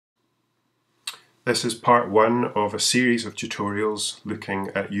This is part one of a series of tutorials looking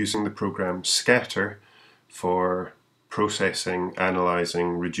at using the program Scatter for processing,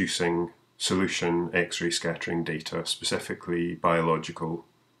 analysing, reducing solution X-ray scattering data, specifically biological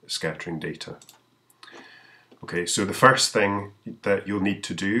scattering data. Okay, so the first thing that you'll need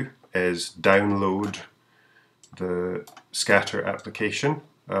to do is download the Scatter application.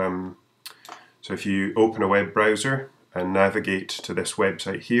 So if you open a web browser and navigate to this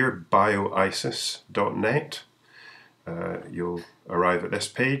website here, bioisis.net, you'll arrive at this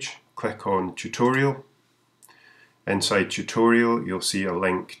page. Click on Tutorial. Inside Tutorial, you'll see a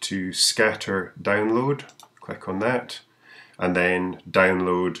link to Scatter Download. Click on that, and then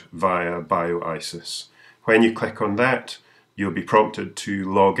Download via bioisis. When you click on that, you'll be prompted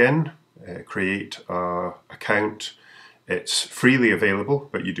to log in, create an account. It's freely available,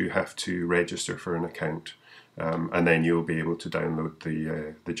 but you do have to register for an account. And then you'll be able to download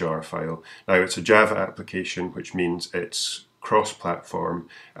the jar file. Now, it's a Java application, which means it's cross-platform,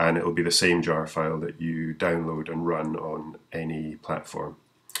 and it'll be the same jar file that you download and run on any platform.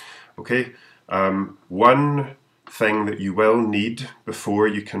 Okay, one thing that you will need before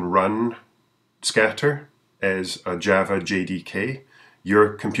you can run Scatter is a Java JDK. Your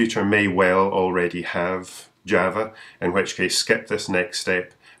computer may well already have Java, in which case skip this next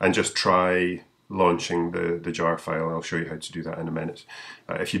step and just try launching the jar file. I'll show you how to do that in a minute.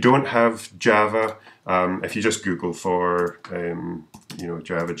 If you don't have Java, if you just Google for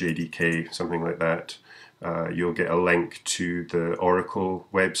Java JDK, something like that, you'll get a link to the Oracle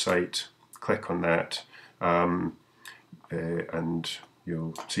website. Click on that, and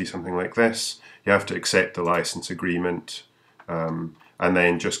you'll see something like this. You have to accept the license agreement, and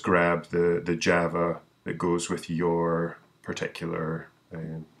then just grab the Java that goes with your particular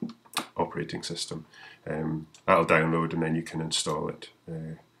operating system. That'll download and then you can install it.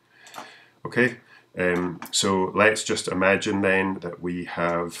 Okay, so let's just imagine then that we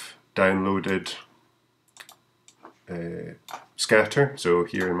have downloaded Scatter. So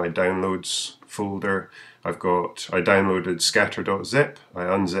here in my downloads folder, I downloaded scatter.zip. I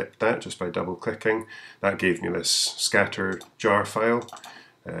unzipped that just by double clicking. That gave me this Scatter jar file.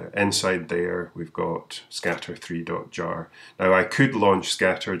 Inside there we've got scatter3.jar. Now I could launch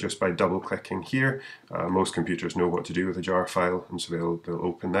Scatter just by double clicking here. Most computers know what to do with a jar file, and so they'll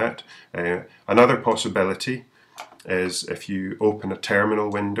open that. Another possibility is if you open a terminal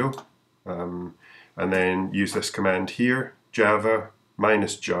window and then use this command here, java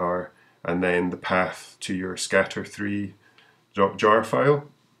 -jar, and then the path to your scatter3.jar file.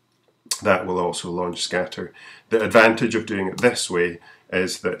 That will also launch Scatter. The advantage of doing it this way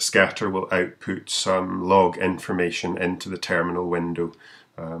is that Scatter will output some log information into the terminal window,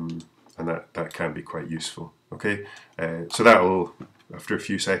 and that can be quite useful. Okay, so that'll, after a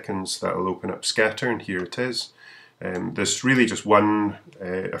few seconds, that'll open up Scatter, and here it is. There's really just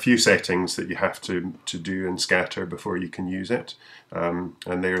a few settings that you have to do in Scatter before you can use it, and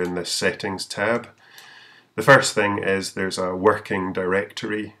they're in this Settings tab. The first thing is there's a working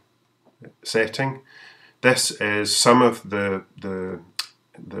directory setting. This is some of the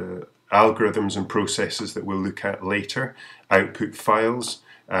algorithms and processes that we'll look at later, output files,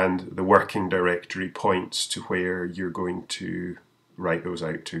 and the working directory points to where you're going to write those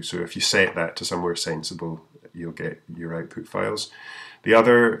out to. So if you set that to somewhere sensible, you'll get your output files. The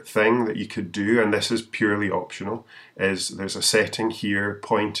other thing that you could do, and this is purely optional, is there's a setting here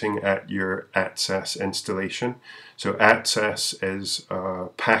pointing at your ATSAS installation. So ATSAS is a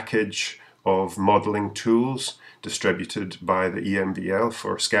package of modeling tools distributed by the EMVL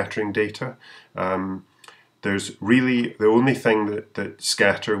for scattering data. There's really, the only thing that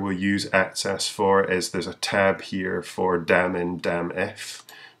Scatter will use ATSAS for is there's a tab here for DAMIN, DAMIF.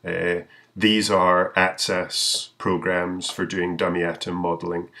 These are ATSAS programs for doing dummy atom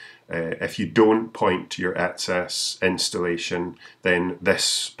modeling. If you don't point to your ATSAS installation, then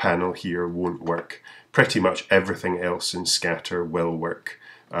this panel here won't work. Pretty much everything else in Scatter will work.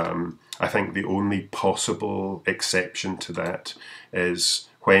 I think the only possible exception to that is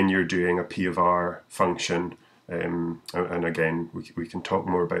when you're doing a P of R function, and again we can talk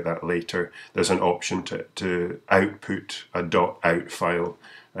more about that later. There's an option to output a .out file,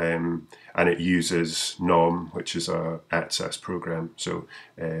 and it uses nom, which is a ATSAS program. So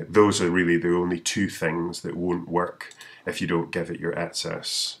those are really the only two things that won't work if you don't give it your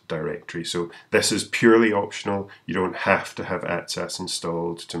ATSAS directory. So this is purely optional. You don't have to have ATSAS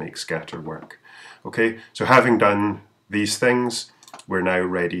installed to make Scatter work. Okay, so having done these things, we're now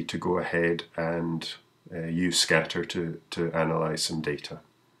ready to go ahead and use Scatter to analyze some data.